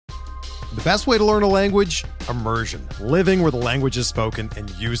The best way to learn a language? Immersion. Living where the language is spoken and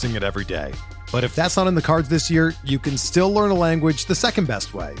using it every day. But if that's not in the cards this year, you can still learn a language the second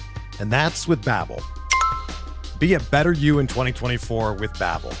best way, and that's with Babbel. Be a better you in 2024 with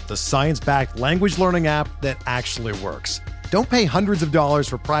Babbel, the science-backed language learning app that actually works. Don't pay hundreds of dollars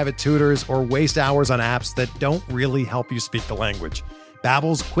for private tutors or waste hours on apps that don't really help you speak the language.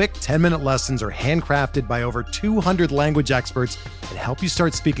 Babbel's quick 10-minute lessons are handcrafted by over 200 language experts and help you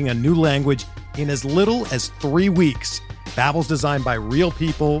start speaking a new language in as little as 3 weeks. Babbel's designed by real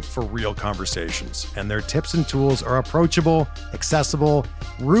people for real conversations, and their tips and tools are approachable, accessible,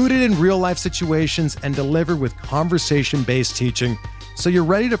 rooted in real-life situations, and delivered with conversation-based teaching, so you're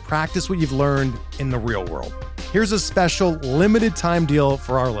ready to practice what you've learned in the real world. Here's a special limited-time deal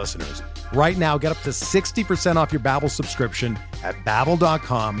for our listeners. Right now, get up to 60% off your Babbel subscription at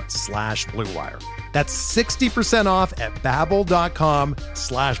babbel.com/Blue Wire. That's 60% off at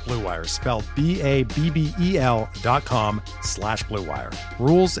babbel.com/Blue Wire, spelled BABBEL.com/Blue Wire.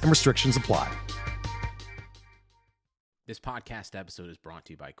 Rules and restrictions apply. This podcast episode is brought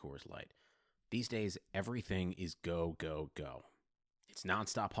to you by Coors Light. These days, everything is go, go, go. It's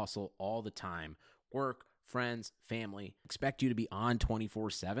nonstop hustle all the time. Work, friends, family, expect you to be on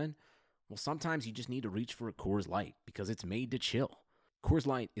 24/7. Well, sometimes you just need to reach for a Coors Light because it's made to chill. Coors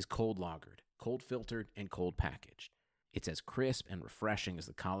Light is cold lagered, cold filtered, and cold packaged. It's as crisp and refreshing as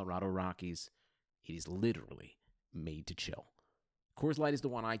the Colorado Rockies. It is literally made to chill. Coors Light is the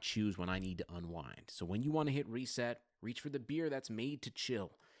one I choose when I need to unwind. So when you want to hit reset, reach for the beer that's made to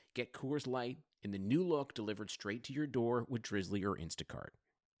chill. Get Coors Light in the new look delivered straight to your door with Drizzly or Instacart.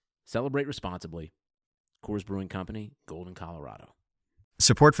 Celebrate responsibly. Coors Brewing Company, Golden, Colorado.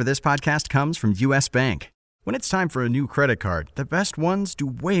 Support for this podcast comes from U.S. Bank. When it's time for a new credit card, the best ones do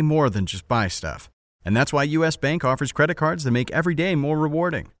way more than just buy stuff. And that's why U.S. Bank offers credit cards that make every day more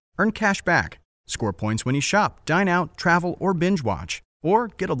rewarding. Earn cash back, score points when you shop, dine out, travel, or binge watch, or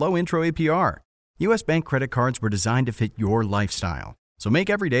get a low intro APR. U.S. Bank credit cards were designed to fit your lifestyle. So make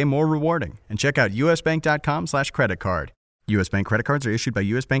every day more rewarding and check out usbank.com/credit card. U.S. Bank credit cards are issued by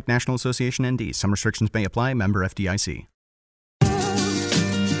U.S. Bank National Association ND. Some restrictions may apply. Member FDIC.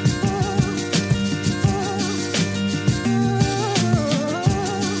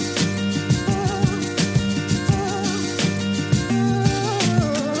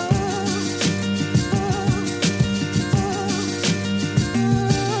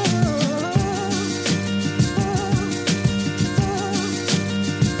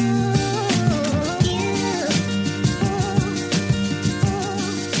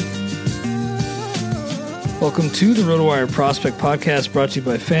 Welcome to the RotoWire Prospect Podcast, brought to you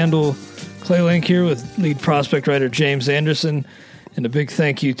by FanDuel. Clay Link here with lead prospect writer James Anderson, and a big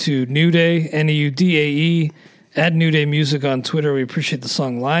thank you to New Day, Neudae, at New Day Music on Twitter. We appreciate the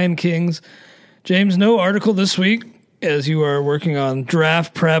song Lion Kings. James, no article this week, as you are working on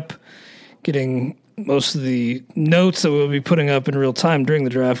draft prep, getting most of the notes that we'll be putting up in real time during the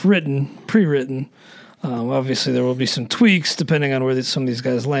draft pre-written. Obviously, there will be some tweaks depending on where some of these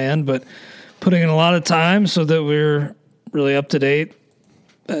guys land, but putting in a lot of time so that we're really up to date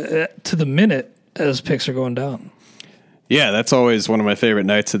to the minute as picks are going down. Yeah, that's always one of my favorite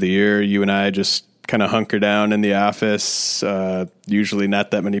nights of the year. You and I just kind of hunker down in the office, usually not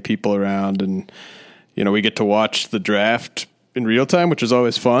that many people around, and we get to watch the draft in real time, which is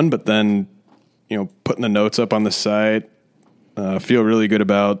always fun, but then putting the notes up on the site, feel really good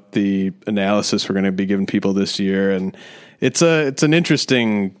about the analysis we're going to be giving people this year. And it's an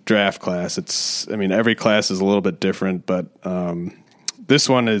interesting draft class. Every class is a little bit different, but this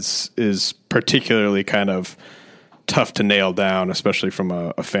one is particularly kind of tough to nail down, especially from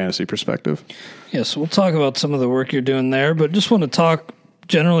a fantasy perspective. Yes, we'll talk about some of the work you're doing there, but just want to talk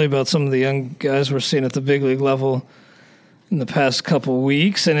generally about some of the young guys we're seeing at the big league level in the past couple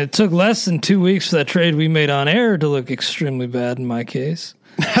weeks. And it took less than 2 weeks for that trade we made on air to look extremely bad in my case.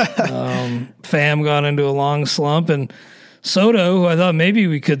 Pham got into a long slump, and Soto, who I thought maybe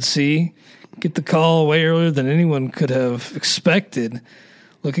we could see, get the call way earlier than anyone could have expected.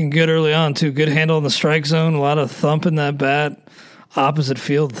 Looking good early on, too. Good handle in the strike zone. A lot of thump in that bat. Opposite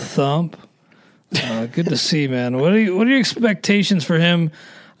field thump. Good to see, man. What are your expectations for him?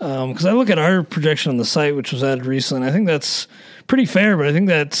 Because I look at our projection on the site, which was added recently, and I think that's pretty fair, but I think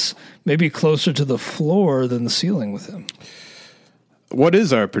that's maybe closer to the floor than the ceiling with him. What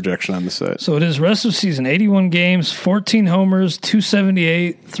is our projection on the site? So it is rest of season, 81 games, 14 homers,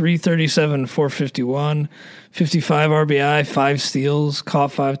 278, 337, 451, 55 RBI, 5 steals,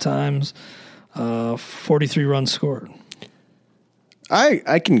 caught 5 times, 43 runs scored.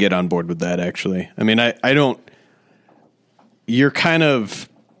 I can get on board with that, actually. I don't – you're kind of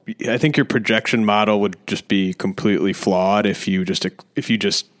I think your projection model would just be completely flawed if you just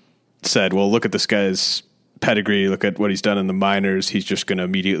said, well, look at this guy's pedigree, look at what he's done in the minors. He's just going to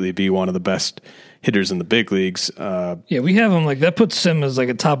immediately be one of the best hitters in the big leagues. We have him that puts him as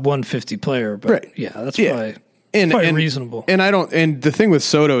a top 150 player. But right. Yeah, that's probably reasonable. And the thing with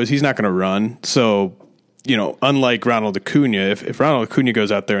Soto is he's not going to run. So, unlike Ronald Acuna, if Ronald Acuna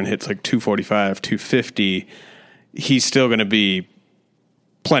goes out there and hits 245, 250, he's still going to be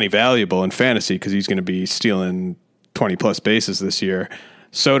plenty valuable in fantasy because he's going to be stealing 20 plus bases this year.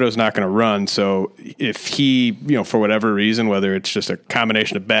 Soto's not going to run. So if he, for whatever reason, whether it's just a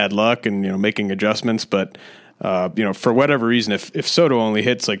combination of bad luck and, making adjustments, but, for whatever reason, if Soto only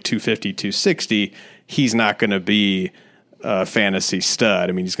hits 250, 260, he's not going to be a fantasy stud.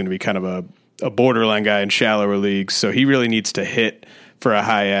 I mean, he's going to be kind of a borderline guy in shallower leagues. So he really needs to hit for a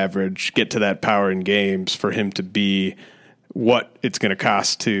high average, get to that power in games for him to be what it's going to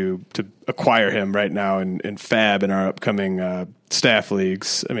cost to acquire him right now in Fab in our upcoming staff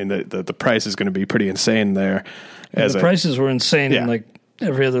leagues. I mean, the price is going to be pretty insane there. The prices were insane in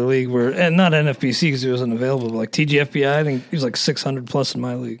every other league, and not NFBC because he wasn't available. But TGFBI, I think he was 600 plus in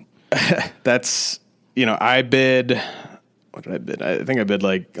my league. That's I bid. What did I bid? I think I bid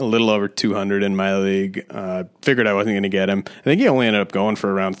a little over 200 in my league. Figured I wasn't going to get him. I think he only ended up going for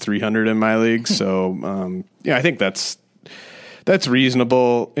around 300 in my league. So I think that's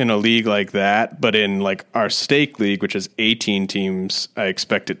reasonable in a league like that, but in our stake league, which is 18 teams, I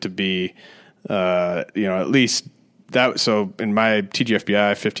expect it to be, at least that. So in my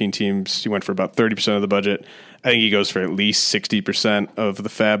TGFBI, 15 teams, he went for about 30% of the budget. I think he goes for at least 60% of the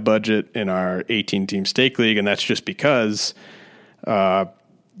Fab budget in our 18 team stake league. And that's just because, a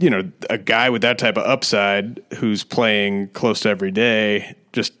guy with that type of upside who's playing close to every day,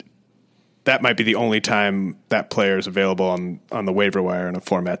 that might be the only time that player is available on the waiver wire in a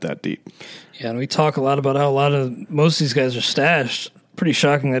format that deep. Yeah, and we talk a lot about how most of these guys are stashed. Pretty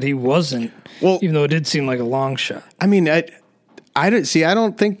shocking that he wasn't, even though it did seem like a long shot. I mean, I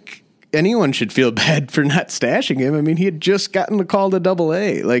don't think anyone should feel bad for not stashing him. I mean, he had just gotten the call to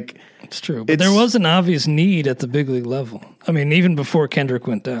Double-A. It's true, but there was an obvious need at the big league level. I mean, even before Kendrick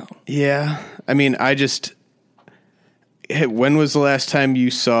went down. Yeah, I mean, when was the last time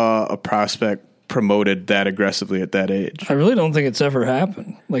you saw a prospect promoted that aggressively at that age? I really don't think it's ever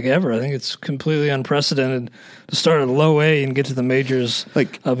happened, ever. I think it's completely unprecedented to start at low A and get to the majors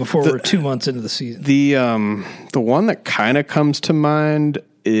before we're 2 months into the season. The one that kind of comes to mind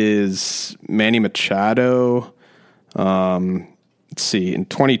is Manny Machado. Let's see, in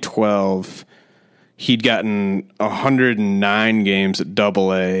 2012, he'd gotten 109 games at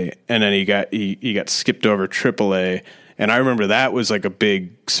Double-A, and then he got skipped over Triple-A. And I remember that was a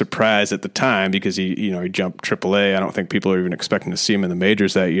big surprise at the time because he jumped AAA. I don't think people are even expecting to see him in the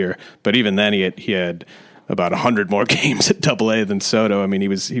majors that year. But even then, he had about 100 more games at Double-A than Soto. I mean, he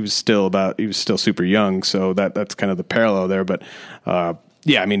was still super young. So that's kind of the parallel there. But I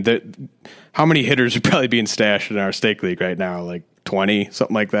mean, how many hitters are probably being stashed in our stake league right now? 20,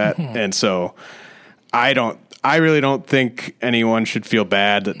 something like that. Mm-hmm. And so I really don't think anyone should feel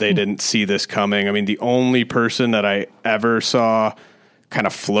bad that they didn't see this coming. I mean, the only person that I ever saw kind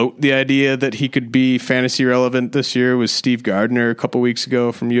of float the idea that he could be fantasy relevant this year was Steve Gardner a couple weeks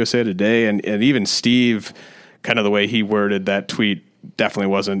ago from USA Today. And even Steve, kind of the way he worded that tweet,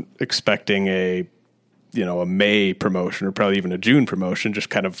 definitely wasn't expecting a May promotion or probably even a June promotion, just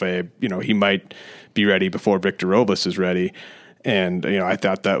kind of he might be ready before Victor Robles is ready. And, I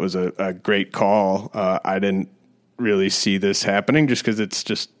thought that was a great call. I didn't really see this happening just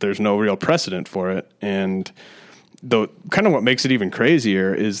because there's no real precedent for it. And kind of what makes it even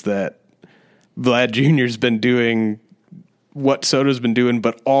crazier is that Vlad Jr.'s been doing what Soto's been doing,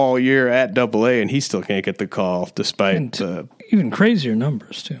 but all year at Double-A, and he still can't get the call despite even crazier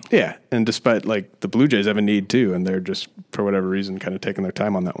numbers too. Yeah. And despite the Blue Jays have a need too, and they're just, for whatever reason, kind of taking their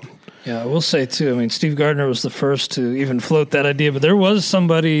time on that one. Yeah, I will say too, I mean, Steve Gardner was the first to even float that idea, but there was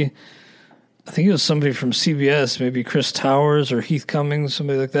somebody, I think it was somebody from CBS, maybe Chris Towers or Heath Cummings,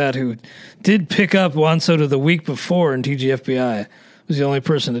 somebody like that, who did pick up Juan Soto the week before in TGFBI. Was the only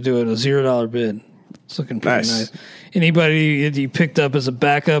person to do it, a $0 bid. It's looking pretty nice. Anybody he picked up as a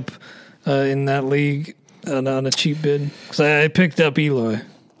backup in that league on a cheap bid? Because I picked up Eloy.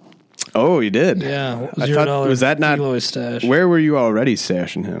 Oh, you did? Yeah, $0 was that not Eloy stash. Where were you already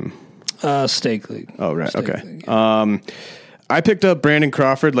stashing him? Stake league. Oh, right. Stake okay. League, yeah. I picked up Brandon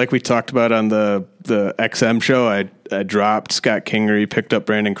Crawford, like we talked about on the XM show. I dropped Scott Kingery, picked up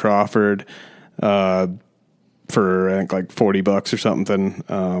Brandon Crawford for I think $40 or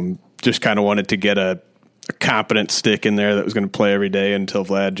something. Just kind of wanted to get a a competent stick in there that was going to play every day until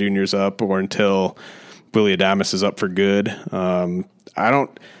Vlad Jr.'s up or until Willy Adames is up for good. I'm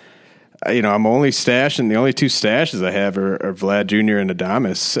only stashing, the only two stashes I have are Vlad Jr. and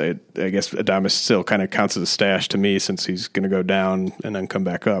Adames. I guess Adames still kind of counts as a stash to me since he's going to go down and then come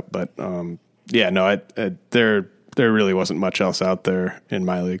back up. But there really wasn't much else out there in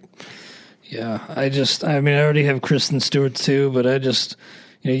my league. Yeah, I already have Kristen Stewart too, but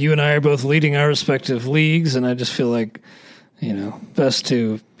you and I are both leading our respective leagues, and I just feel like, best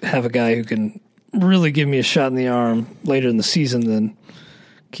to have a guy who can really give me a shot in the arm later in the season than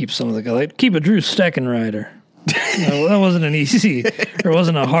keep some of the guys. Like, keep a Drew Steckenrider. That wasn't an easy, or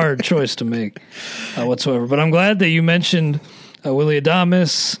wasn't a hard choice to make whatsoever. But I'm glad that you mentioned Willy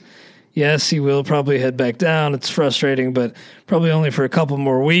Adames. Yes, he will probably head back down. It's frustrating, but probably only for a couple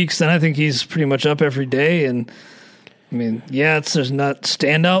more weeks. Then I think he's pretty much up every day. And, there's not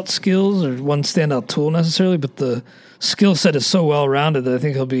standout skills or one standout tool necessarily, but the skill set is so well-rounded that I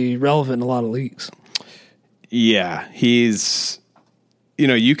think he'll be relevant in a lot of leagues. Yeah, he's...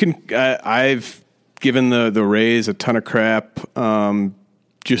 I've given the Rays a ton of crap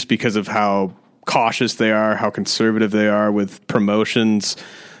just because of how cautious they are, how conservative they are with promotions.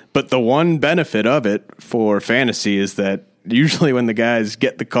 But the one benefit of it for fantasy is that usually when the guys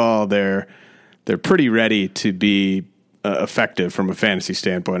get the call, they're pretty ready to be effective from a fantasy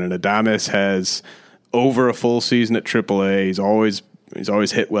standpoint. And Adames has over a full season at AAA. He's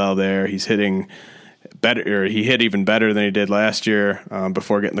always hit well there. He's hitting better. He hit even better than he did last year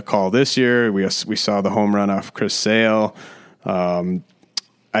before getting the call this year. We saw the home run off Chris Sale.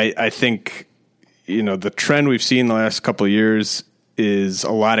 I think the trend we've seen the last couple of years is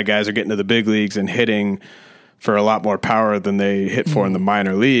a lot of guys are getting to the big leagues and hitting for a lot more power than they hit for in the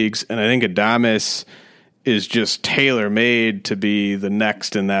minor leagues. And I think Adames is just tailor-made to be the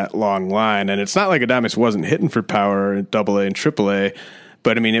next in that long line. And it's not like Adames wasn't hitting for power in AA and AAA,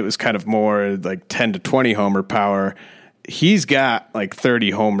 but it was kind of more like 10 to 20 homer power. He's got like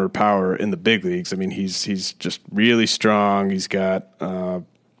 30 homer power in the big leagues. He's just really strong. He's got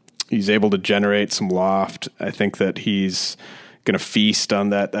he's able to generate some loft. I think that he's going to feast on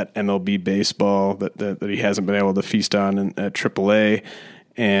that MLB baseball that he hasn't been able to feast on at AAA,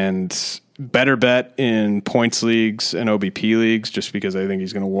 and better bet in points leagues and OBP leagues, just because I think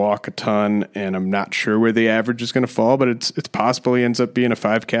he's going to walk a ton, and I'm not sure where the average is going to fall, but it's possible he ends up being a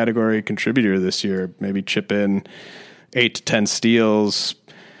 5-category contributor this year. Maybe chip in 8 to 10 steals,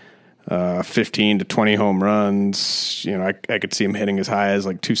 15 to 20 home runs. I could see him hitting as high as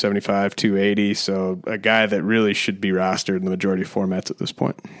like 275, 280. So a guy that really should be rostered in the majority of formats at this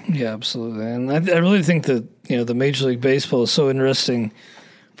point. Yeah, absolutely. And I really think that, the Major League Baseball is so interesting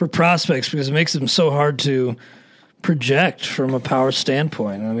for prospects because it makes them so hard to project from a power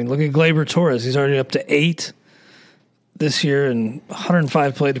standpoint. Look at Gleyber Torres. He's already up to 8 this year and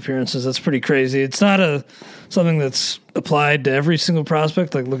 105 plate appearances. That's pretty crazy. It's not something that's applied to every single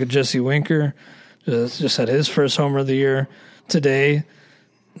prospect. Like, look at Jesse Winker. Just had his first homer of the year today.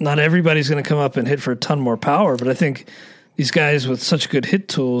 Not everybody's going to come up and hit for a ton more power, but I think these guys with such good hit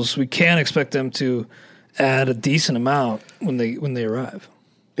tools, we can expect them to add a decent amount when they arrive.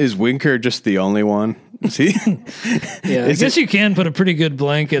 Is Winker just the only one? See? Yeah, I guess you can put a pretty good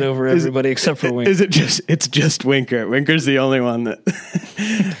blanket over everybody except for Winker. It's just Winker. Winker's the only one that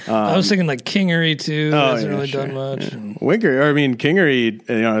I was thinking like Kingery too. Hasn't really done much. Winker, Kingery,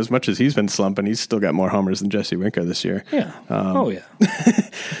 as much as he's been slumping, he's still got more homers than Jesse Winker this year. Yeah. Yeah.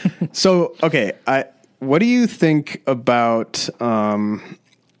 So, okay, what do you think about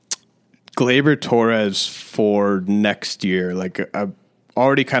Gleyber Torres for next year? Like,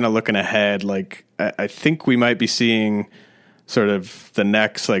 already kind of looking ahead, like I think we might be seeing sort of the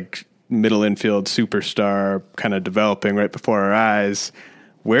next like middle infield superstar kind of developing right before our eyes.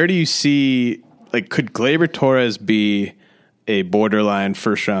 Where do you see, like, could Gleyber Torres be a borderline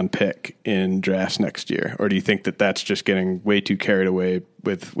first round pick in drafts next year? Or do you think that that's just getting way too carried away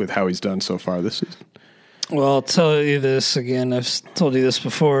with how he's done so far this season? Well, I'll tell you this again. I've told you this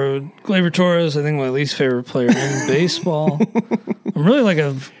before. Gleyber Torres, I think, my least favorite player in baseball. I'm really like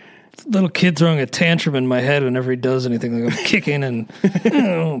a little kid throwing a tantrum in my head whenever he does anything. Like I'm kicking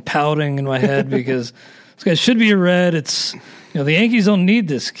and pouting in my head because this guy should be a Red. It's the Yankees don't need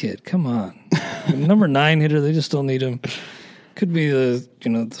this kid. Come on, number 9 hitter. They just don't need him. Could be the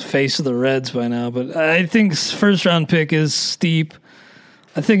the face of the Reds by now, but I think first round pick is steep.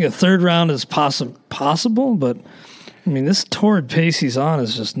 I think a third round is possible, but this torrid pace he's on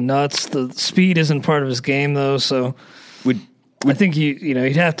is just nuts. The speed isn't part of his game, though, so I think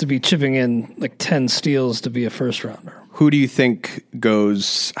he'd have to be chipping in like 10 steals to be a first rounder. Who do you think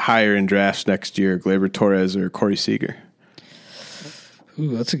goes higher in drafts next year, Gleyber Torres or Corey Seager?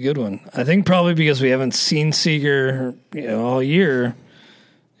 Ooh, that's a good one. I think probably because we haven't seen Seager all year,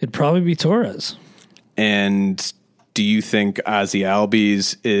 it'd probably be Torres. And do you think Ozzie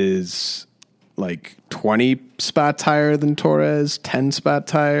Albies is like 20 spots higher than Torres, 10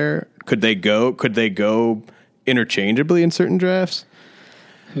 spots higher? Could they go interchangeably in certain drafts?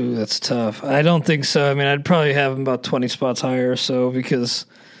 Ooh, that's tough. I don't think so. I mean, I'd probably have him about 20 spots higher or so because,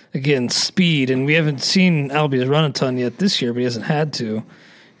 again, speed. And we haven't seen Albies run a ton yet this year, but he hasn't had to.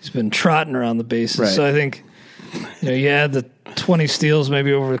 He's been trotting around the bases. Right. So I think, you add the 20 steals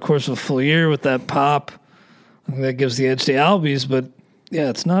maybe over the course of a full year with that pop. I think that gives the edge to Albies. But, yeah,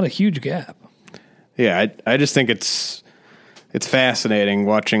 it's not a huge gap. Yeah, I just think it's fascinating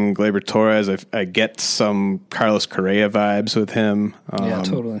watching Gleyber Torres. I get some Carlos Correa vibes with him. Yeah,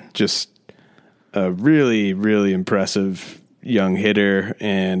 totally. Just a really, really impressive young hitter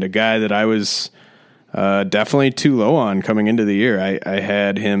and a guy that I was definitely too low on coming into the year. I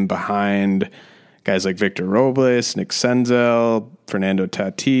had him behind guys like Victor Robles, Nick Senzel, Fernando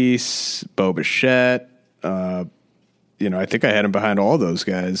Tatis, Bo Bichette. I think I had him behind all those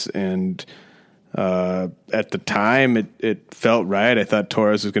guys, and at the time it felt right. I thought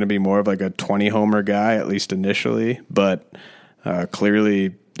Torres was going to be more of like a 20 homer guy, at least initially, but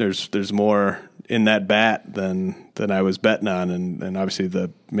clearly there's more in that bat than I was betting on. And obviously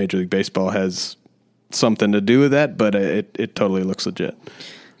the Major League Baseball has something to do with that, but it totally looks legit.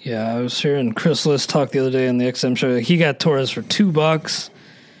 Yeah. I was hearing Chris Liss talk the other day on the XM show. He got Torres for $2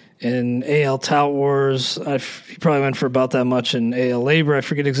 in AL Tout Wars. He probably went for about that much in AL Labor. I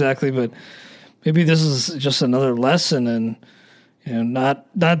forget exactly, but maybe this is just another lesson in, not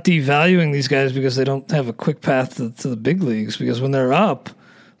devaluing these guys because they don't have a quick path to the big leagues. Because when they're up,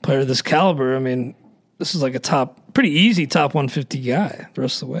 player of this caliber, I mean, this is like a pretty easy top 150 guy the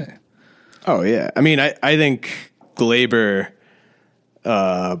rest of the way. Oh yeah, I mean, I think Gleyber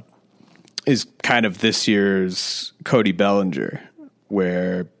is kind of this year's Cody Bellinger,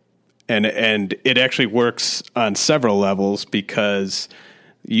 where and it actually works on several levels because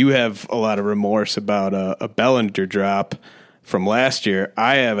you have a lot of remorse about a Bellinger drop from last year.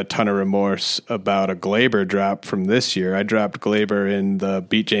 I have a ton of remorse about a Gleyber drop from this year. I dropped Gleyber in the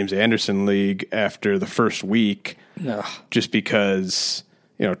Beat James Anderson League after the first week, just because,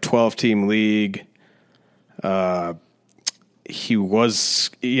 12-team league. He was,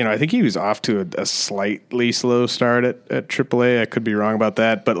 I think he was off to a slightly slow start at AAA. I could be wrong about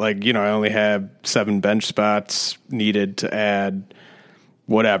that, but I only have 7 bench spots needed to add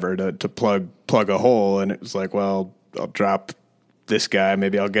whatever to plug a hole, and it was like, well, I'll drop this guy,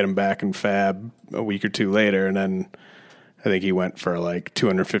 maybe I'll get him back in Fab a week or two later, and then I think he went for like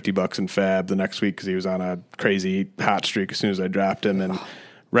 $250 in Fab the next week because he was on a crazy hot streak as soon as I dropped him. And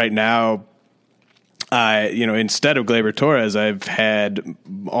right now, instead of Gleyber Torres, I've had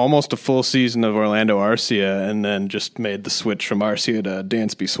almost a full season of Orlando Arcia, and then just made the switch from Arcia to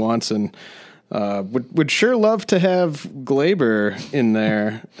Dansby Swanson. Would sure love to have Gleyber in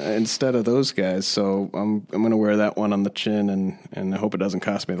there instead of those guys. So I'm going to wear that one on the chin, and I hope it doesn't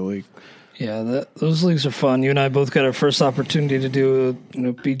cost me the league. Yeah, those leagues are fun. You and I both got our first opportunity to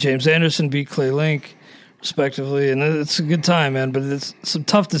do, beat James Anderson, beat Clay Link, respectively, and it's a good time, man. But it's some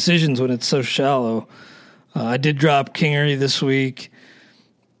tough decisions when it's so shallow. I did drop Kingery this week.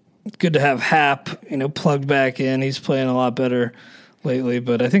 Good to have Happ, plugged back in. He's playing a lot better lately,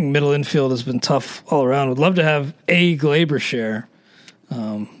 but I think middle infield has been tough all around. Would love to have a Gleyber share,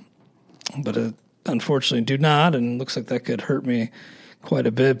 but unfortunately do not, and looks like that could hurt me quite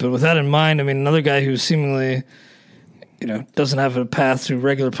a bit. But with that in mind, I mean, another guy who seemingly, doesn't have a path to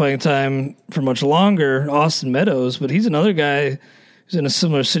regular playing time for much longer, Austin Meadows, but he's another guy who's in a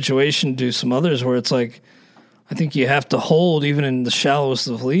similar situation to some others where it's like, I think you have to hold even in the shallowest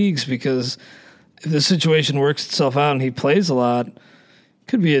of leagues, because if the situation works itself out and he plays a lot,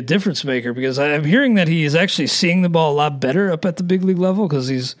 could be a difference maker, because I'm hearing that he is actually seeing the ball a lot better up at the big league level because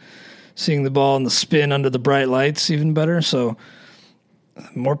he's seeing the ball in the spin under the bright lights even better. So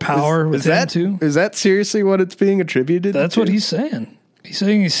more power with him too. Is that seriously what it's being attributed to? That's what he's saying. He's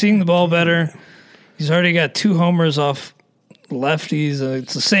saying he's seeing the ball better. He's already got 2 homers off lefties.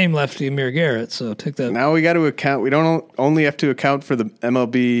 It's the same lefty, Amir Garrett. So take that. Now we got to account. We don't only have to account for the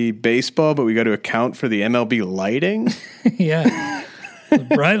MLB baseball, but we got to account for the MLB lighting. Yeah. The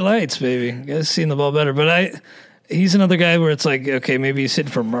bright lights, baby. You guys seeing the ball better. But he's another guy where it's like, okay, maybe he's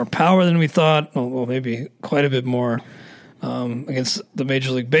hitting for more power than we thought. Well, maybe quite a bit more against the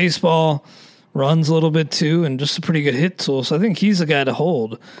Major League Baseball. runs a little bit too, and just a pretty good hit tool. So I think he's a guy to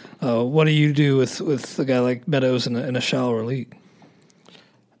hold. What do you do with a guy like Meadows in a shallower league?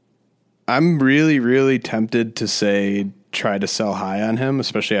 I'm really, really tempted to say try to sell high on him,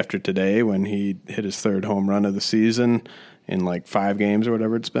 especially after today when he hit his 3rd home run of the season in like 5 games or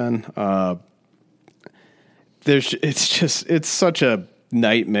whatever it's been. It's such a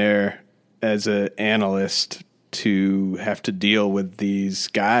nightmare as an analyst to have to deal with these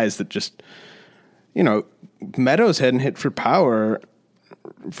guys that just, Meadows hadn't hit for power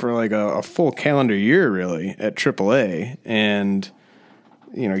for like a full calendar year really at AAA, and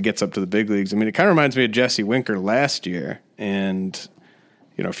he gets up to the big leagues. I mean, it kind of reminds me of Jesse Winker last year, and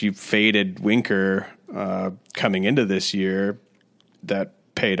if you faded Winker coming into this year, that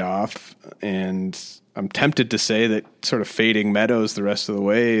paid off, and I'm tempted to say that sort of fading Meadows the rest of the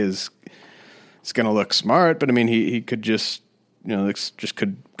way is going to look smart, but I mean, he could just,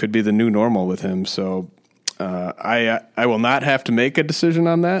 could be the new normal with him. So I will not have to make a decision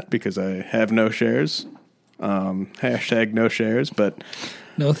on that because I have no shares. Hashtag no shares, but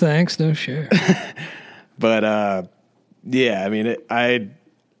no thanks, no share. But yeah, I mean,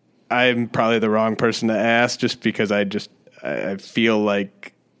 I'm probably the wrong person to ask just because I feel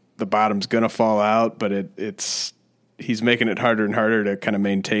like the bottom's going to fall out, but he's making it harder and harder to kind of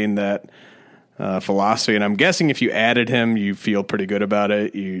maintain that philosophy. And I'm guessing if you added him, you feel pretty good about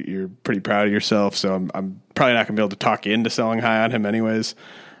it. You're pretty proud of yourself. So I'm probably not going to be able to talk you into selling high on him anyways.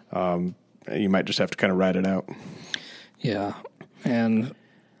 You might just have to kind of ride it out. Yeah. And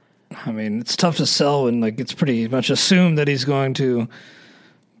I mean, it's tough to sell when it's pretty much assumed that he's going to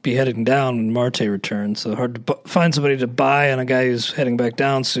be heading down when Marte returns. So hard to find somebody to buy on a guy who's heading back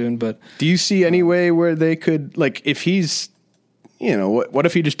down soon. But do you see any way where they could, if he's, what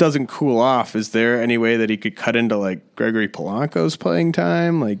if he just doesn't cool off? Is there any way that he could cut into Gregory Polanco's playing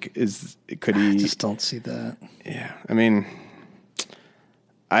time? Could he? I just don't see that. Yeah. I mean,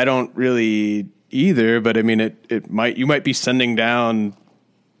 I don't really either, but I mean, you might be sending down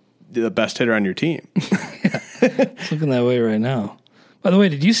the best hitter on your team. It's looking that way right now. By the way,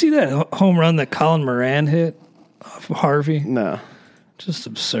 did you see that home run that Colin Moran hit off of Harvey? No. Just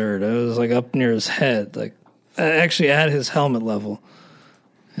absurd. It was up near his head, actually at his helmet level.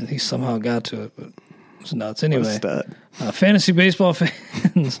 And he somehow got to it, but it was nuts. Anyway, fantasy baseball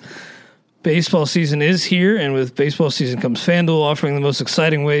fans, baseball season is here, and with baseball season comes FanDuel, offering the most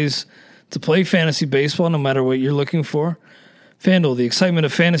exciting ways to play fantasy baseball no matter what you're looking for. FanDuel, the excitement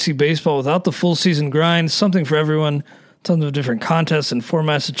of fantasy baseball without the full season grind, something for everyone. Tons of different contests and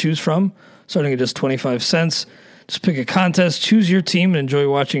formats to choose from, starting at just 25 cents. Just pick a contest, choose your team, and enjoy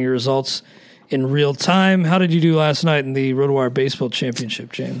watching your results in real time. How did you do last night in the RotoWire Baseball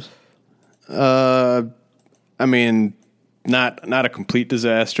Championship, James? I mean, not a complete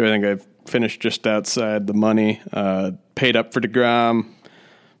disaster. I think I finished just outside the money. Paid up for DeGrom,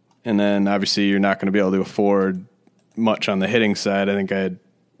 and then obviously you're not going to be able to afford much on the hitting side. I think I had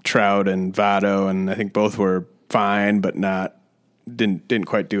Trout and Votto, and I think both were fine, but didn't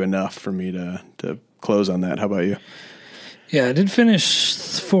quite do enough for me to close on that. How about you? Yeah, I did finish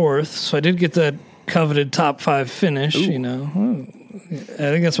 4th, so I did get that coveted top 5 finish. Ooh. I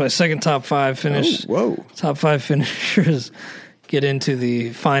think that's my second top 5 finish. Oh, whoa! Top 5 finishers get into the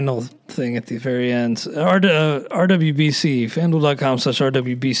final thing at the very end. RWBC,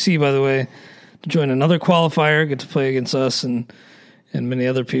 FanDuel.com/RWBC. By the way, to join another qualifier, get to play against us and many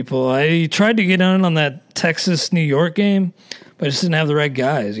other people. I tried to get on that Texas-New York game, but I just didn't have the right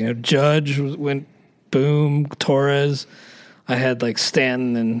guys. Judge went boom, Torres. I had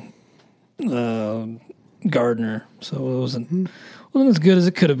Stanton and Gardner, so it wasn't as good as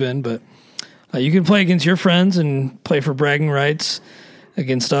it could have been. But you can play against your friends and play for bragging rights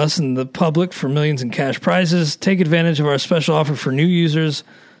against us and the public for millions in cash prizes. Take advantage of our special offer for new users.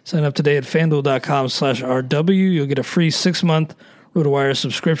 Sign up today at FanDuel.com/RW. You'll get a free 6-month RotoWire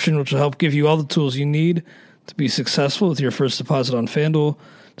subscription, which will help give you all the tools you need to be successful with your first deposit on FanDuel.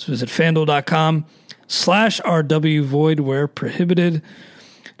 Just visit FanDuel.com/RW, void where prohibited.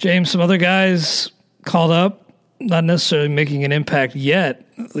 James, some other guys called up, not necessarily making an impact yet,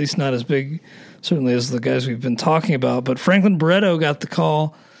 at least not as big, certainly as the guys we've been talking about. But Franklin Barreto got the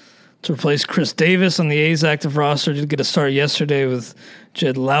call to replace Chris Davis on the A's active roster. Did get a start yesterday with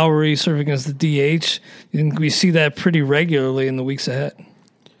Jed Lowry serving as the DH. You think we see that pretty regularly in the weeks ahead?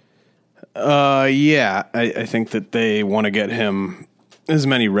 Yeah, I think that they want to get him as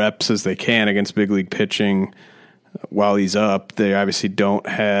many reps as they can against big league pitching while he's up. They obviously don't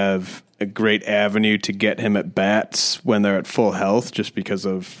have a great avenue to get him at bats when they're at full health just because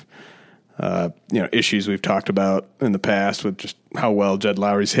of issues we've talked about in the past with just how well Jed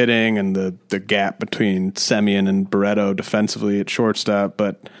Lowry's hitting and the gap between Semien and Barreto defensively at shortstop.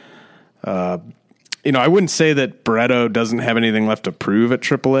 But, I wouldn't say that Barreto doesn't have anything left to prove at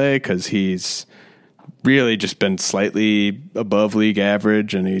AAA because he's really just been slightly above league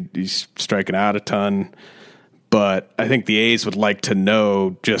average and he's striking out a ton. But I think the A's would like to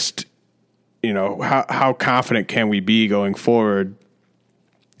know just, how confident can we be going forward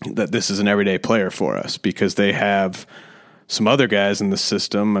that this is an everyday player for us, because they have some other guys in the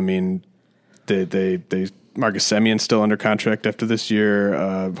system. I mean, they Marcus Semien's still under contract after this year.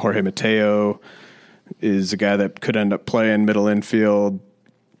 Jorge Mateo is a guy that could end up playing middle infield.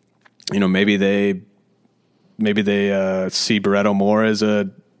 Maybe they see Barreto more as a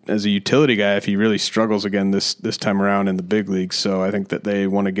utility guy if he really struggles again this time around in the big leagues. So I think that they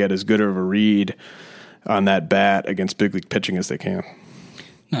want to get as good of a read on that bat against big league pitching as they can.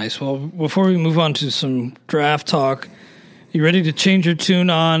 Nice. Well, before we move on to some draft talk, you ready to change your tune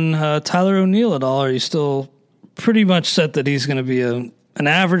on Tyler O'Neill at all? Or are you still pretty much set that he's going to be an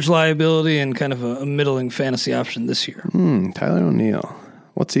average liability and kind of a middling fantasy option this year? Tyler O'Neill.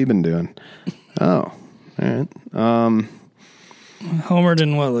 What's he been doing? Oh, all right. Homered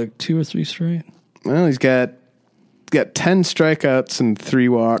in like 2 or 3 straight? Well, he's got 10 strikeouts and 3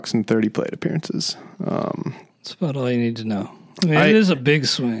 walks and 30 plate appearances. That's about all you need to know. I mean, it is a big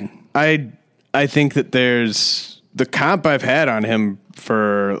swing. I think that there's the comp I've had on him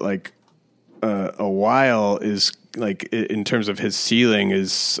for like a while is like in terms of his ceiling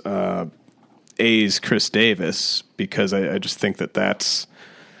is A's Chris Davis, because I just think that that's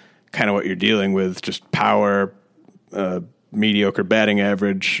kind of what you're dealing with, just power, mediocre batting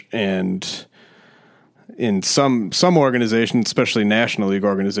average, and in some organizations, especially National League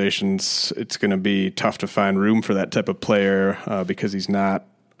organizations, it's going to be tough to find room for that type of player because he's not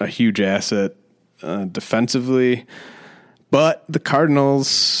a huge asset defensively. But the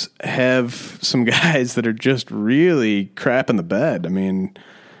Cardinals have some guys that are just really crap in the bed. I mean,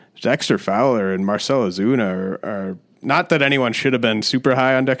 Dexter Fowler and Marcell Ozuna are not that anyone should have been super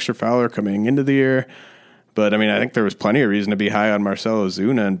high on Dexter Fowler coming into the year, but I mean, I think there was plenty of reason to be high on Marcell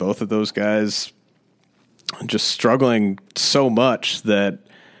Ozuna, and both of those guys just struggling so much that,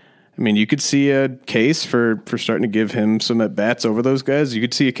 I mean, you could see a case for starting to give him some at-bats over those guys. You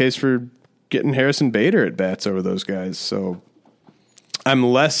could see a case for getting Harrison Bader at-bats over those guys. So I'm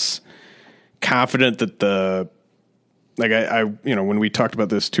less confident that when we talked about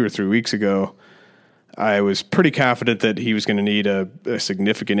this 2 or 3 weeks ago, I was pretty confident that he was going to need a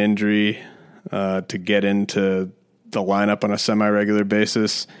significant injury to get into the lineup on a semi-regular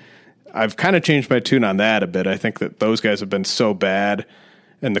basis. I've kind of changed my tune on that a bit. I think that those guys have been so bad,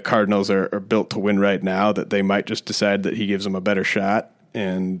 and the Cardinals are built to win right now, that they might just decide that he gives them a better shot,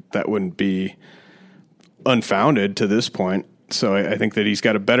 and that wouldn't be unfounded to this point. So I think that he's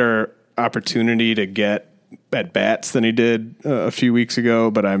got a better opportunity to get at-bats than he did a few weeks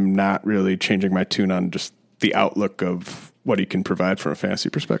ago, but I'm not really changing my tune on just the outlook of what he can provide from a fantasy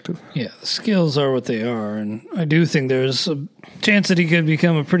perspective. Yeah, the skills are what they are, and I do think there's a chance that he could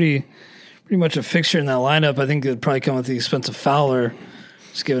become a pretty much a fixture in that lineup. I think it'd probably come at the expense of Fowler,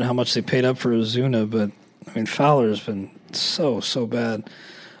 just given how much they paid up for Ozuna, but I mean, Fowler's been so bad.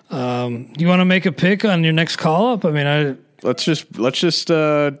 You want to make a pick on your next call-up? I mean, Let's just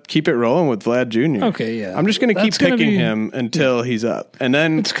keep it rolling with Vlad Jr. Okay, yeah. I'm just going to keep picking him until he's up, and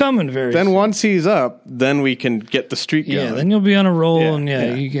then it's coming very. Then soon. Once he's up, then we can get the streak going. Yeah, then you'll be on a roll, and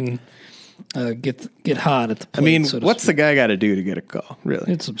you can get hot at the plate. I mean, so what's the guy got to do to get a call?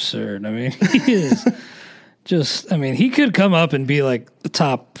 Really, it's absurd. I mean, he is just. I mean, he could come up and be like the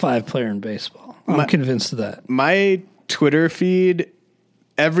top 5 player in baseball. I'm convinced of that. My Twitter feed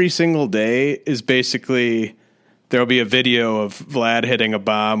every single day is basically. There'll be a video of Vlad hitting a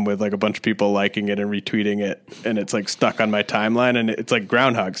bomb with like a bunch of people liking it and retweeting it, and it's like stuck on my timeline, and it's like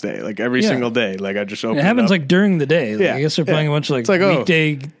Groundhog's Day, like every single day. Like I just open it happens up. like during the day. Like, I guess they're playing a bunch of like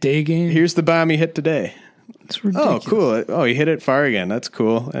weekday day games. Here's the bomb he hit today. It's ridiculous. Oh, cool. Oh, he hit it far again. That's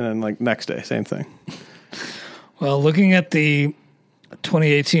cool. And then like next day, same thing. Well, looking at the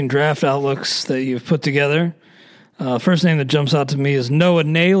 2018 draft outlooks that you've put together, first name that jumps out to me is Noah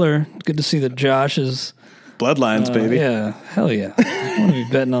Naylor. Good to see that Josh is. Bloodlines, baby. Yeah, hell yeah. I want to be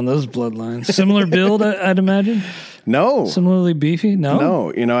betting on those bloodlines. Similar build, I'd imagine? No. Similarly beefy?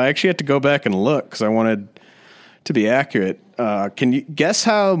 No? No. I actually had to go back and look because I wanted to be accurate. Can you guess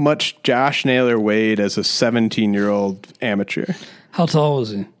how much Josh Naylor weighed as a 17-year-old amateur? How tall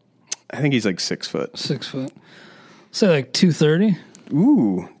was he? I think he's like 6 foot. 6 foot. Say like 230?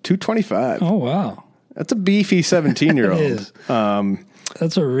 Ooh, 225. Oh, wow. That's a beefy 17-year-old. It is.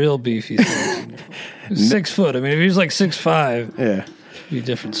 That's a real beefy 17-year-old. 6 foot. I mean, if he was like 6'5", yeah, it'd be a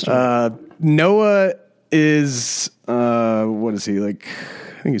different story. Noah is, what is he, like,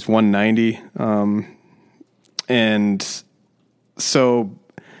 I think he's 190. And so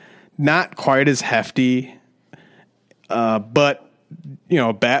not quite as hefty, but, you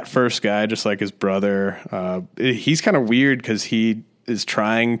know, bat first guy, just like his brother. He's kind of weird because he is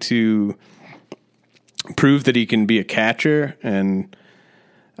trying to prove that he can be a catcher, and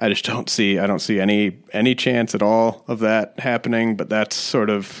I just don't see any chance at all of that happening. But that's sort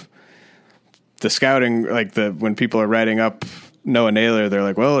of the scouting, like when people are writing up Noah Naylor, they're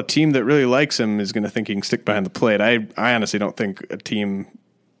like, well, a team that really likes him is going to think he can stick behind the plate. I honestly don't think a team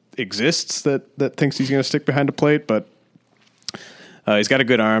exists that thinks he's going to stick behind the plate, but he's got a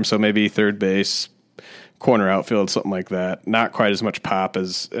good arm, so maybe third base, corner outfield, something like that. Not quite as much pop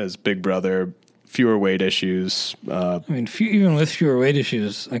as Big Brother, fewer weight issues. I mean, even with fewer weight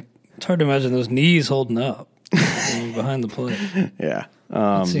issues, it's hard to imagine those knees holding up behind the plate. Yeah.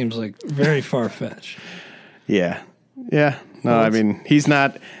 It seems like very far-fetched. Yeah. Yeah. No, I mean, he's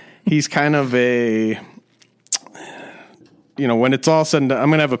kind of a, you know, when it's all said and done, I'm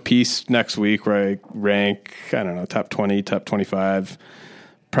going to have a piece next week where I rank, I don't know, top 20, top 25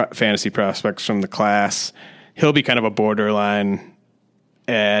 fantasy prospects from the class. He'll be kind of a borderline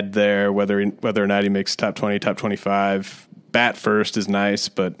ad there, whether or not he makes top 20, top 25. Bat first is nice,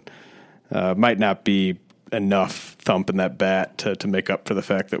 but might not be enough thump in that bat to make up for the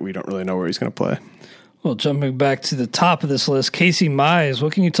fact that we don't really know where he's going to play. Well, jumping back to the top of this list, Casey Mize,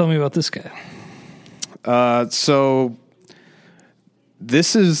 what can you tell me about this guy? So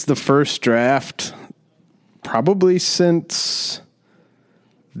this is the first draft probably since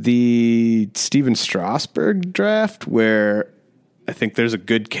the Steven Strasburg draft, where I think there's a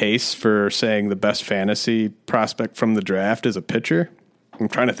good case for saying the best fantasy prospect from the draft is a pitcher. I'm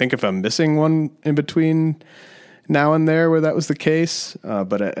trying to think if I'm missing one in between now and there where that was the case,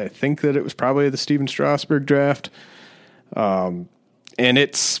 but I think that it was probably the Steven Strasburg draft. And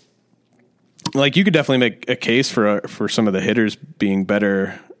it's like you could definitely make a case for some of the hitters being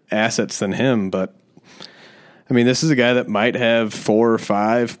better assets than him, but I mean, this is a guy that might have 4 or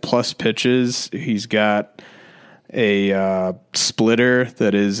 5 plus pitches. He's got a splitter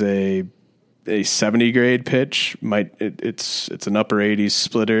that is a 70 grade pitch. It's an upper 80s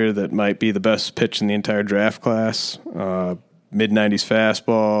splitter that might be the best pitch in the entire draft class. Mid 90s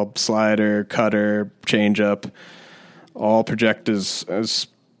fastball, slider, cutter, changeup, all project as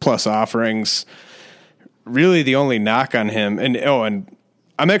plus offerings. Really, the only knock on him, and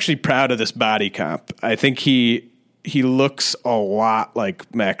I'm actually proud of this body comp. I think he looks a lot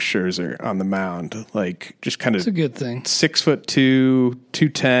like Max Scherzer on the mound, like just kind of. It's a good thing. 6'2",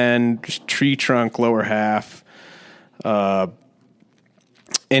 210, just tree trunk, lower half. And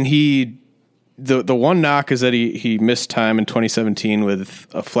the one knock is that he missed time in 2017 with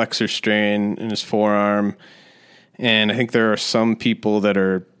a flexor strain in his forearm, and I think there are some people that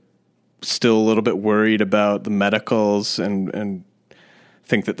are still a little bit worried about the medicals and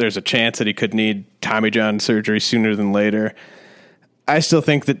think that there's a chance that he could need Tommy John surgery sooner than later. I still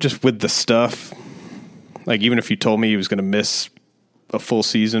think that just with the stuff, like even if you told me he was going to miss a full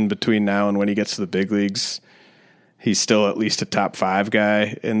season between now and when he gets to the big leagues, he's still at least a top 5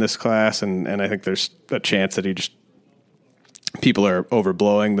 guy in this class. And I think there's a chance that people are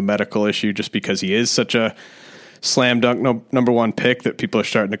overblowing the medical issue just because he is such a slam dunk number 1 pick that people are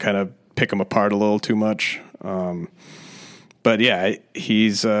starting to kind of pick him apart a little too much. But yeah,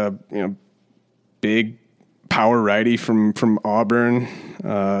 he's big power righty from Auburn.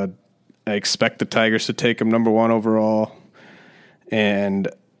 I expect the Tigers to take him number 1 overall, and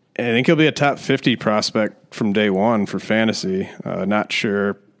I think he'll be a top 50 prospect from day one for fantasy. Not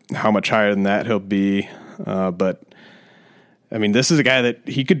sure how much higher than that he'll be, but I mean, this is a guy that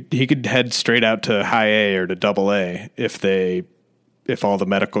he could head straight out to high A or to double A if all the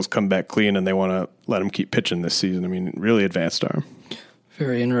medicals come back clean and they want to let him keep pitching this season. I mean, really advanced arm.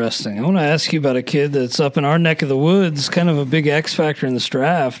 Very interesting. I want to ask you about a kid that's up in our neck of the woods, kind of a big X factor in this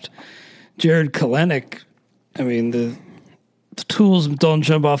draft, Jared Kelenic. I mean, the tools don't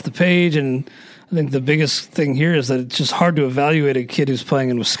jump off the page, and I think the biggest thing here is that it's just hard to evaluate a kid who's playing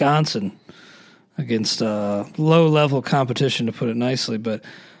in Wisconsin against low-level competition, to put it nicely. But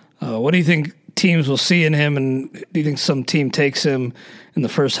what do you think teams will see in him, and do you think some team takes him in the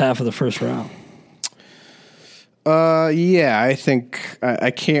first half of the first round? Yeah, I think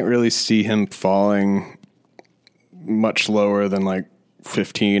I can't really see him falling much lower than like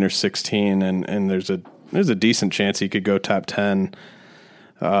 15 or 16, and there's a decent chance he could go top 10.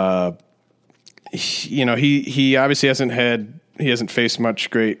 He obviously hasn't had hasn't faced much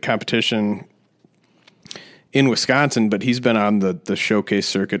great competition in Wisconsin, but he's been on the showcase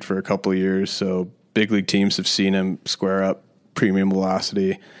circuit for a couple of years. So big league teams have seen him square up premium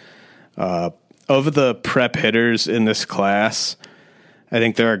velocity. Of the prep hitters in this class, I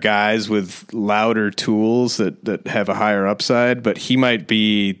think there are guys with louder tools that have a higher upside, but he might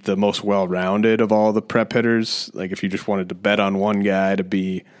be the most well-rounded of all the prep hitters. Like if you just wanted to bet on one guy to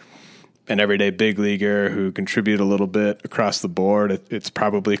be an everyday big leaguer who contribute a little bit across the board, it's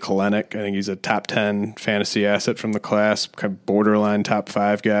probably Kelenic. I think he's a top 10 fantasy asset from the class, kind of borderline top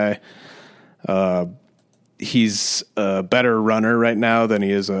 5 guy. He's a better runner right now than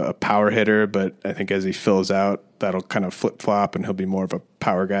he is a power hitter, but I think as he fills out, that'll kind of flip-flop, and he'll be more of a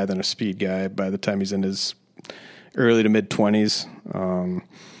power guy than a speed guy by the time he's in his early to mid-20s.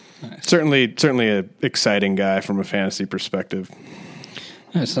 Nice. Certainly an exciting guy from a fantasy perspective.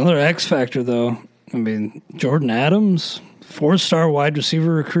 Nice. Another X factor, though. I mean, Jordan Adams, 4-star wide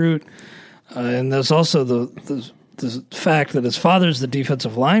receiver recruit, and there's also the fact that his father's the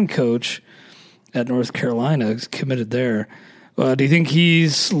defensive line coach at North Carolina, is committed there. Do you think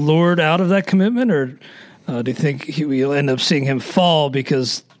he's lured out of that commitment, or do you think we'll end up seeing him fall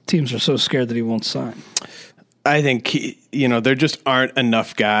because teams are so scared that he won't sign? I think, there just aren't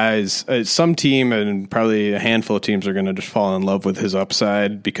enough guys. Some team and probably a handful of teams are going to just fall in love with his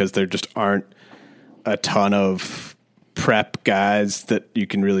upside because there just aren't a ton of prep guys that you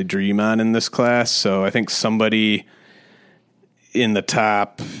can really dream on in this class. So I think somebody in the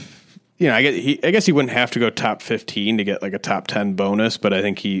top... I guess he wouldn't have to go top 15 to get like a top 10 bonus, but I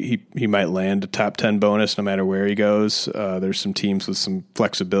think he might land a top 10 bonus no matter where he goes. There's some teams with some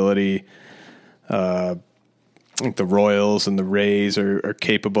flexibility. I think the Royals and the Rays are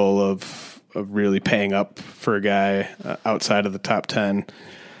capable of really paying up for a guy outside of the top 10.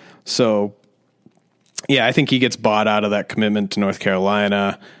 So, yeah, I think he gets bought out of that commitment to North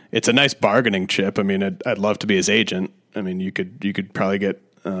Carolina. It's a nice bargaining chip. I mean, I'd love to be his agent. I mean, you could probably get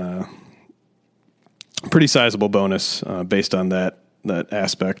pretty sizable bonus based on that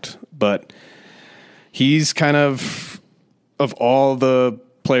aspect. But he's kind of all the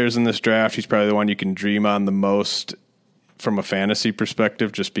players in this draft, he's probably the one you can dream on the most from a fantasy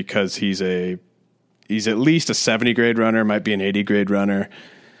perspective, just because he's at least a 70 grade runner, might be an 80 grade runner,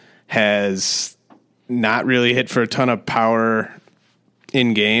 has not really hit for a ton of power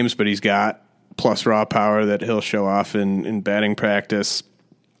in games, but he's got plus raw power that he'll show off in batting practice.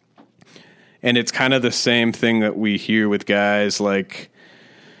 And it's kind of the same thing that we hear with guys like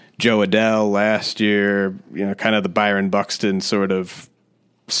Joe Adell last year, kind of the Byron Buxton sort of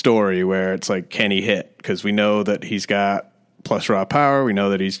story where it's like, can he hit? Because we know that he's got plus raw power. We know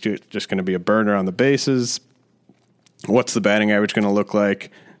that he's just going to be a burner on the bases. What's the batting average going to look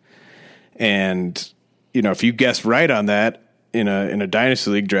like? And, if you guess right on that in a dynasty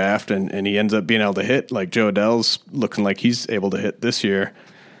league draft and he ends up being able to hit like Joe Adell's looking like he's able to hit this year,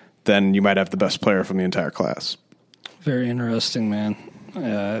 then you might have the best player from the entire class. Very interesting, man.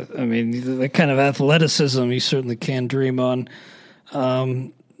 I mean, the kind of athleticism you certainly can dream on.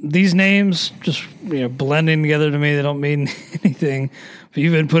 These names just blending together to me, they don't mean anything. But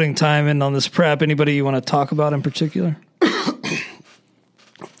you've been putting time in on this prep. Anybody you want to talk about in particular?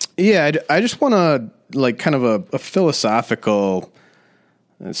 Yeah, I just want to kind of a philosophical,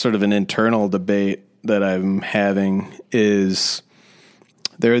 sort of an internal debate that I'm having is.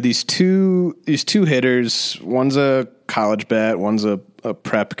 There are these two hitters. One's a college bat. One's a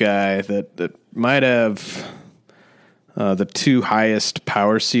prep guy that might have the two highest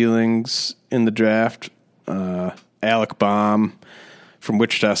power ceilings in the draft. Alec Baum from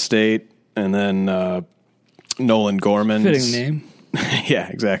Wichita State, and then Nolan Gorman. Fitting name. Yeah,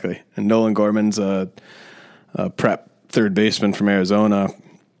 exactly. And Nolan Gorman's a prep third baseman from Arizona.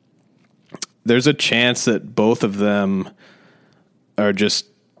 There's a chance that both of them are just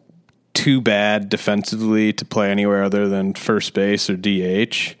too bad defensively to play anywhere other than first base or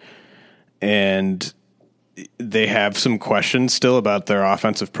DH. And they have some questions still about their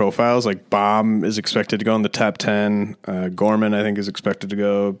offensive profiles. Like Baum is expected to go in the top 10. Gorman, I think, is expected to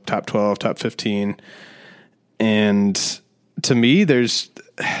go top 12, top 15. And to me, there's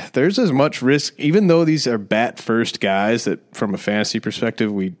as much risk, even though these are bat first guys that from a fantasy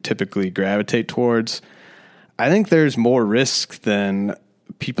perspective we typically gravitate towards. I think there's more risk than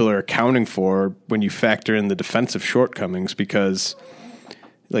people are accounting for when you factor in the defensive shortcomings, because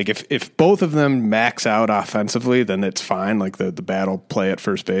like if both of them max out offensively, then it's fine. Like the bat will play at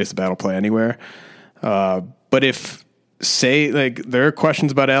first base, the bat will play anywhere. But if there are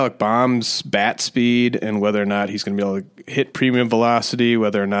questions about Alec Baum's bat speed and whether or not he's going to be able to hit premium velocity,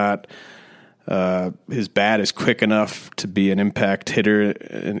 whether or not His bat is quick enough to be an impact hitter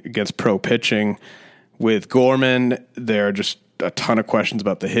against pro pitching. With Gorman, there are just a ton of questions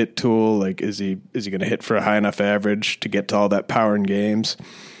about the hit tool. Like, is he going to hit for a high enough average to get to all that power in games?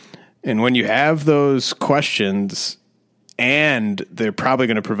 And when you have those questions, and they're probably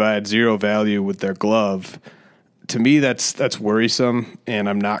going to provide zero value with their glove, to me that's worrisome. And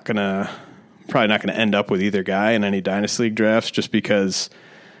I'm probably not going to end up with either guy in any Dynasty League drafts, just because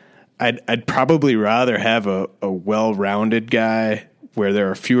I'd probably rather have a well-rounded guy where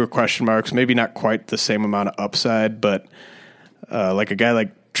there are fewer question marks, maybe not quite the same amount of upside, but like a guy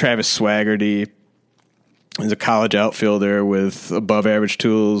like Travis Swaggerty is a college outfielder with above average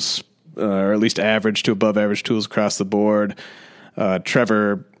tools, or at least average to above average tools across the board.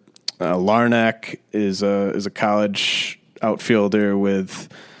 Trevor Larnach is a college outfielder with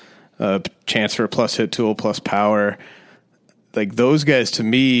a chance for a plus hit tool, plus power. Like, those guys to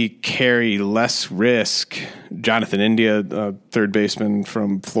me carry less risk. Jonathan India, third baseman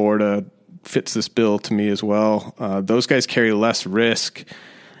from Florida, fits this bill to me as well. Those guys carry less risk,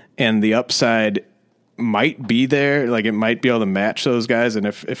 and the upside might be there. Like, it might be able to match those guys, and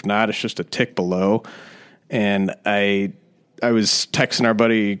if not, it's just a tick below. And I was texting our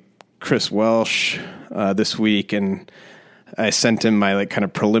buddy Chris Welsh this week, and I sent him my kind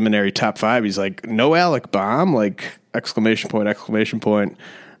of preliminary top 5. He's like, no Alec Bohm, exclamation point.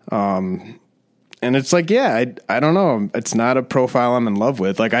 And it's like, yeah, I don't know. It's not a profile I'm in love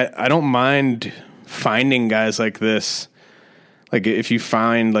with. I don't mind finding guys like this. Like, if you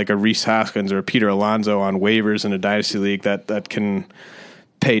find a Rhys Hoskins or a Peter Alonso on waivers in a Dynasty League, that can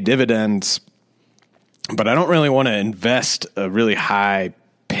pay dividends. But I don't really want to invest a really high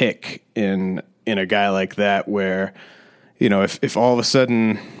pick in a guy like that where, if all of a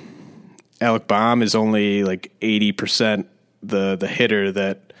sudden Alec Bohm is only 80% the hitter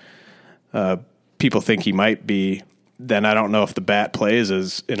that people think he might be, then I don't know if the bat plays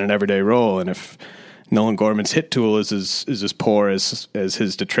as in an everyday role. And if Nolan Gorman's hit tool is as poor as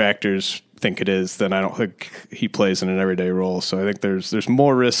his detractors think it is, then I don't think he plays in an everyday role. So I think there's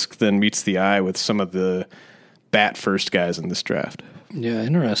more risk than meets the eye with some of the bat first guys in this draft. Yeah,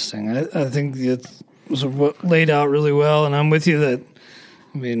 interesting. I think it was laid out really well, and I'm with you that,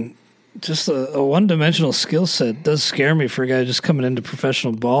 just a one-dimensional skill set does scare me for a guy just coming into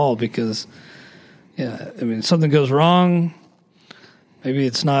professional ball because, something goes wrong. Maybe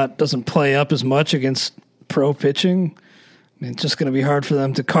doesn't play up as much against pro pitching. It's just going to be hard for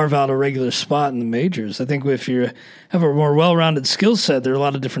them to carve out a regular spot in the majors. I think if you have a more well-rounded skill set, there are a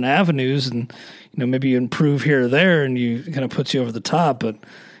lot of different avenues, and maybe you improve here or there, and you kind of puts you over the top. But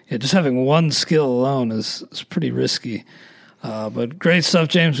just having one skill alone is pretty risky. But great stuff,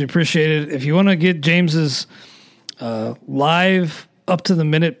 James. We appreciate it. If you want to get James's live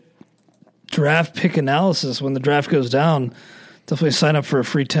up-to-the-minute draft pick analysis when the draft goes down, definitely sign up for a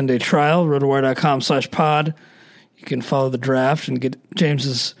free 10-day trial, rotowire.com/pod. You can follow the draft and get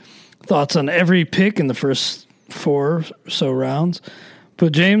James's thoughts on every pick in the first 4 or so rounds.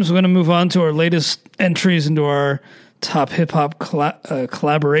 But, James, we're going to move on to our latest entries into our top hip-hop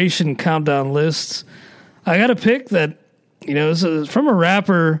collaboration countdown lists. I got a pick that, is from a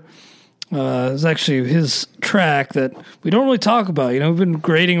rapper. It's actually his track that we don't really talk about. We've been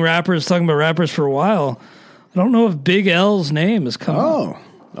grading rappers, talking about rappers for a while. I don't know if Big L's name has come up. Oh,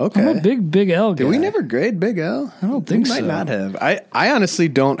 okay. I'm a big L guy. Did we never grade Big L? I don't think so. We might not have. I honestly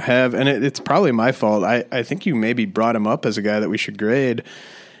don't have, and it's probably my fault. I think you maybe brought him up as a guy that we should grade.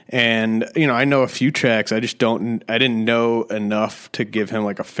 And, I know a few tracks. I didn't know enough to give him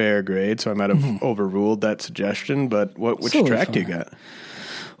a fair grade, so I might have overruled that suggestion. But which track do you got?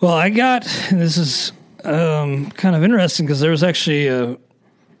 Well, I got, and this is kind of interesting because there was actually a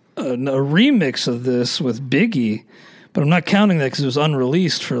remix of this with Biggie, but I'm not counting that because it was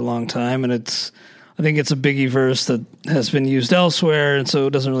unreleased for a long time, and I think it's a Biggie verse that has been used elsewhere, and so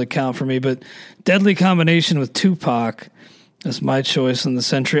it doesn't really count for me. But Deadly Combination with Tupac is my choice in the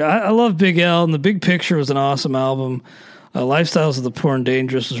century. I love Big L, and The Big Picture was an awesome album. Lifestyles of the Poor and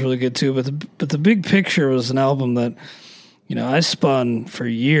Dangerous was really good too, but the Big Picture was an album that I spun for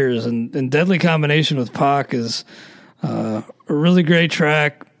years, and Deadly Combination with Pac is a really great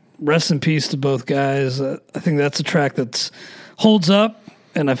track. Rest in peace to both guys. I think that's a track that holds up,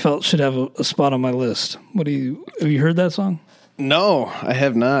 and I felt should have a spot on my list. Have you heard that song? No, I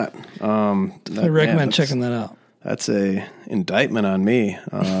have not. I recommend checking that out. That's a indictment on me.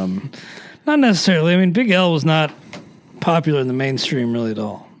 Not necessarily. Big L was not popular in the mainstream really at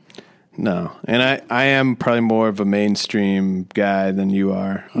all. No, and I am probably more of a mainstream guy than you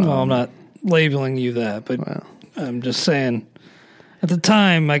are. Well, I'm not labeling you that, but I'm just saying At the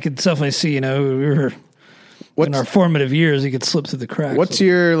time, I could definitely see, we were in our formative years, you could slip through the cracks. What's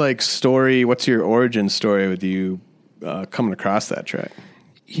your story? What's your origin story with you coming across that track?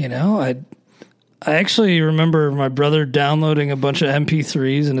 I actually remember my brother downloading a bunch of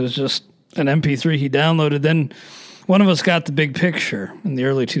MP3s, and it was just an MP3 he downloaded. Then one of us got the big picture in the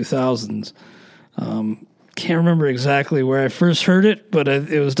early 2000s. Can't remember exactly where I first heard it, but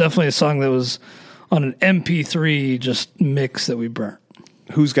it was definitely a song that was on an MP3 just mix that we burnt.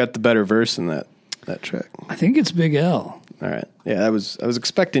 Who's got the better verse in that track? I think it's Big L. All right. Yeah, I was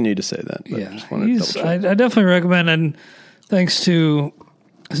expecting you to say that. But yeah, I definitely recommend it. And thanks to,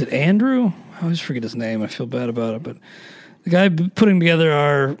 is it Andrew? I always forget his name. I feel bad about it. But the guy putting together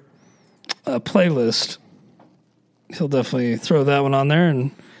our playlist, he'll definitely throw that one on there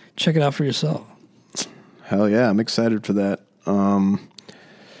and check it out for yourself. Hell yeah, I'm excited for that.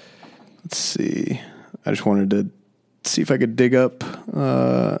 Let's see. I just wanted to see if I could dig up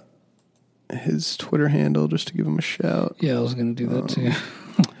his Twitter handle just to give him a shout. Yeah, I was going to do that too.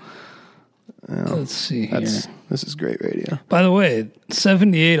 Let's see here. This is great radio. By the way,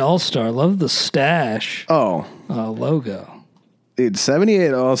 78 All-Star. Love the stash. Logo. Dude,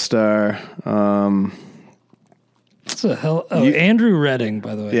 78 All-Star. It's a hell. Andrew Redding,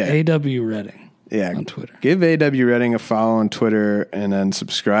 by the way. Yeah. AW Redding. Yeah, on Twitter. Give A.W. Redding a follow on Twitter and then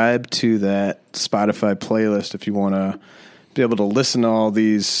subscribe to that Spotify playlist if you want to be able to listen to all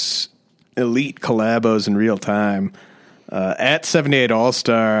these elite collabos in real time. At 78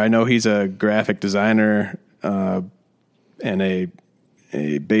 All-Star, I know he's a graphic designer and a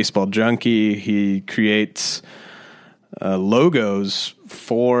baseball junkie. He creates logos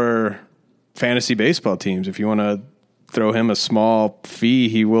for fantasy baseball teams. If you want to throw him a small fee,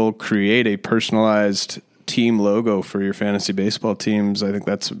 he will create a personalized team logo for your fantasy baseball teams. I think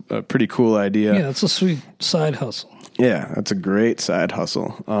that's a pretty cool idea. Yeah, that's a sweet side hustle. Yeah, that's a great side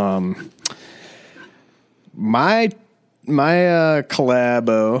hustle. My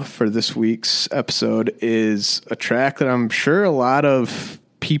collabo for this week's episode is a track that I'm sure a lot of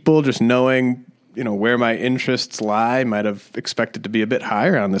people, just knowing, where my interests lie, might have expected to be a bit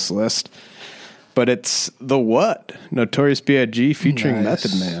higher on this list. But it's The What, Notorious B.I.G. featuring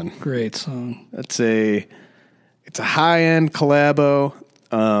Method Man. Great song. It's a high-end collabo.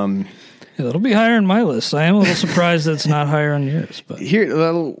 It'll be higher on my list. I am a little surprised that it's not higher on yours. But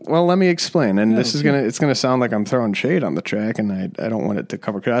well, let me explain. And it's gonna sound like I'm throwing shade on the track, and I don't want it to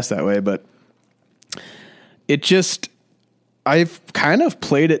come across that way. But I've kind of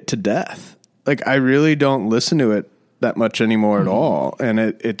played it to death. Like, I really don't listen to it that much anymore at all, and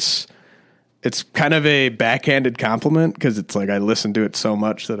it's kind of a backhanded compliment because it's like I listen to it so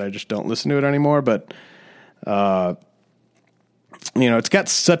much that I just don't listen to it anymore. But, it's got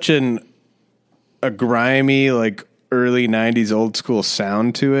such a grimy, like early 90s old school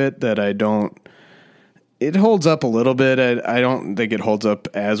sound to it that it holds up a little bit. I don't think it holds up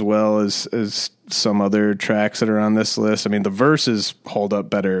as well as some other tracks that are on this list. I mean, the verses hold up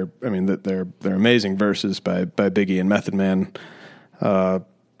better. I mean, they're amazing verses by Biggie and Method Man.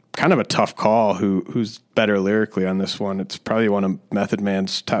 Kind of a tough call who's better lyrically on this one. It's probably one of Method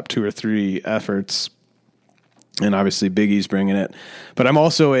Man's top 2 or 3 efforts, and obviously Biggie's bringing it. But I'm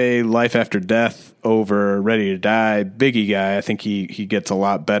also a Life After Death over Ready to Die Biggie guy. I think he gets a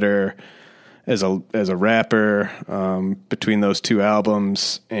lot better as a rapper between those two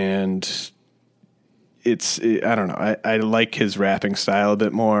albums, and I don't know. I like his rapping style a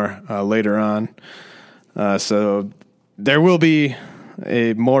bit more later on. So there will be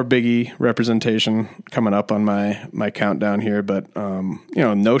a more Biggie representation coming up on my countdown here, but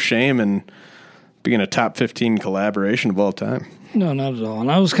no shame in being a top 15 collaboration of all time. No, not at all.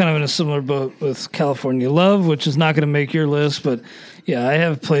 And I was kind of in a similar boat with California Love, which is not going to make your list, but yeah, I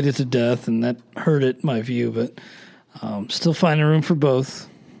have played it to death, and that hurt it, my view, but still finding room for both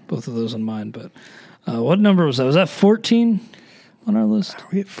of those in mind. But what number was that? Was that 14 on our list? Are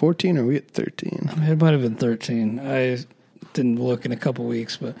we at 14 or are we at 13? It might have been 13. I didn't look in a couple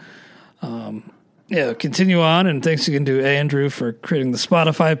weeks, but continue on. And thanks again to Andrew for creating the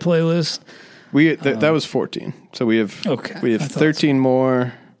Spotify playlist. That was 14. So we have 13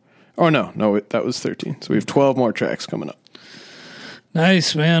 more. Oh no, that was 13. So we have 12 more tracks coming up.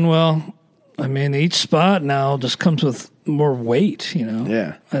 Nice, man. Well, I mean, each spot now just comes with more weight,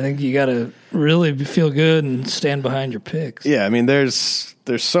 Yeah. I think you got to really feel good and stand behind your picks. Yeah, I mean, there's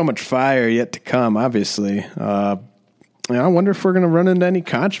so much fire yet to come, obviously. I wonder if we're going to run into any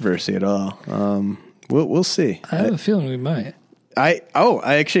controversy at all. We'll see. I have a feeling we might. I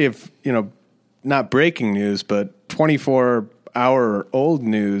actually have, not breaking news, but 24-hour old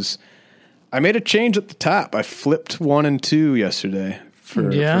news. I made a change at the top. I flipped 1 and 2 yesterday for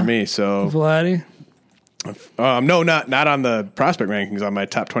me. So Vladdy? No, not on the prospect rankings, on my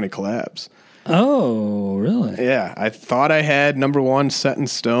top 20 collabs. Oh, really? Yeah, I thought I had number 1 set in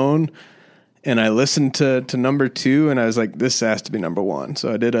stone, and I listened to number 2, and I was like, this has to be number 1.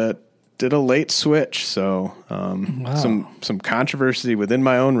 So I did a late switch. So some controversy within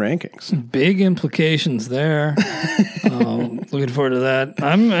my own rankings. Big implications there. Looking forward to that.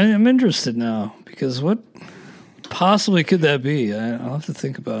 I'm interested now, because what possibly could that be? I'll have to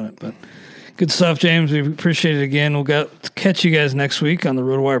think about it, but. Good stuff, James. We appreciate it again. We'll catch you guys next week on the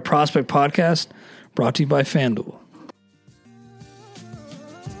RotoWire Prospect Podcast, brought to you by FanDuel.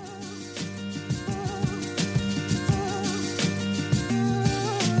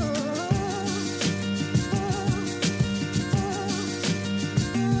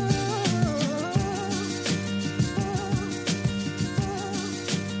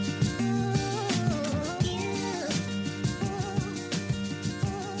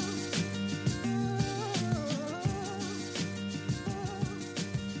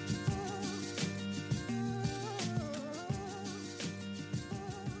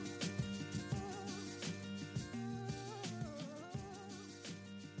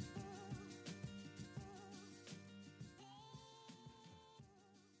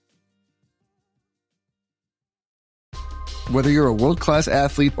 Whether you're a world-class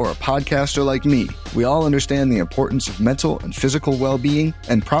athlete or a podcaster like me, we all understand the importance of mental and physical well-being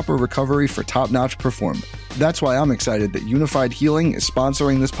and proper recovery for top-notch performance. That's why I'm excited that Unified Healing is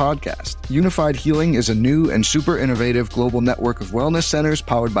sponsoring this podcast. Unified Healing is a new and super innovative global network of wellness centers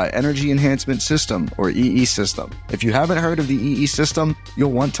powered by Energy Enhancement System, or EE System. If you haven't heard of the EE System,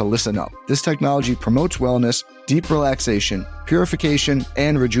 you'll want to listen up. This technology promotes wellness, deep relaxation, purification,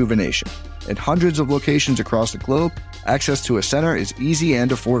 and rejuvenation. At hundreds of locations across the globe, access to a center is easy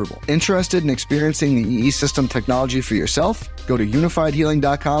and affordable. Interested in experiencing the EE System technology for yourself? Go to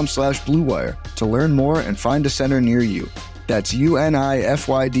unifiedhealing.com/bluewire to learn more and find a center near you. That's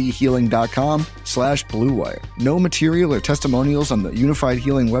unifydhealing.com/bluewire. No material or testimonials on the Unified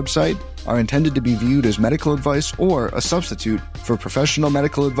Healing website are intended to be viewed as medical advice or a substitute for professional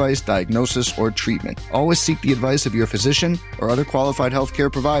medical advice, diagnosis, or treatment. Always seek the advice of your physician or other qualified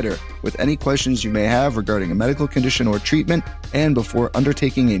healthcare provider with any questions you may have regarding a medical condition or treatment, and before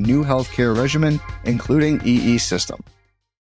undertaking a new healthcare regimen, including EE System.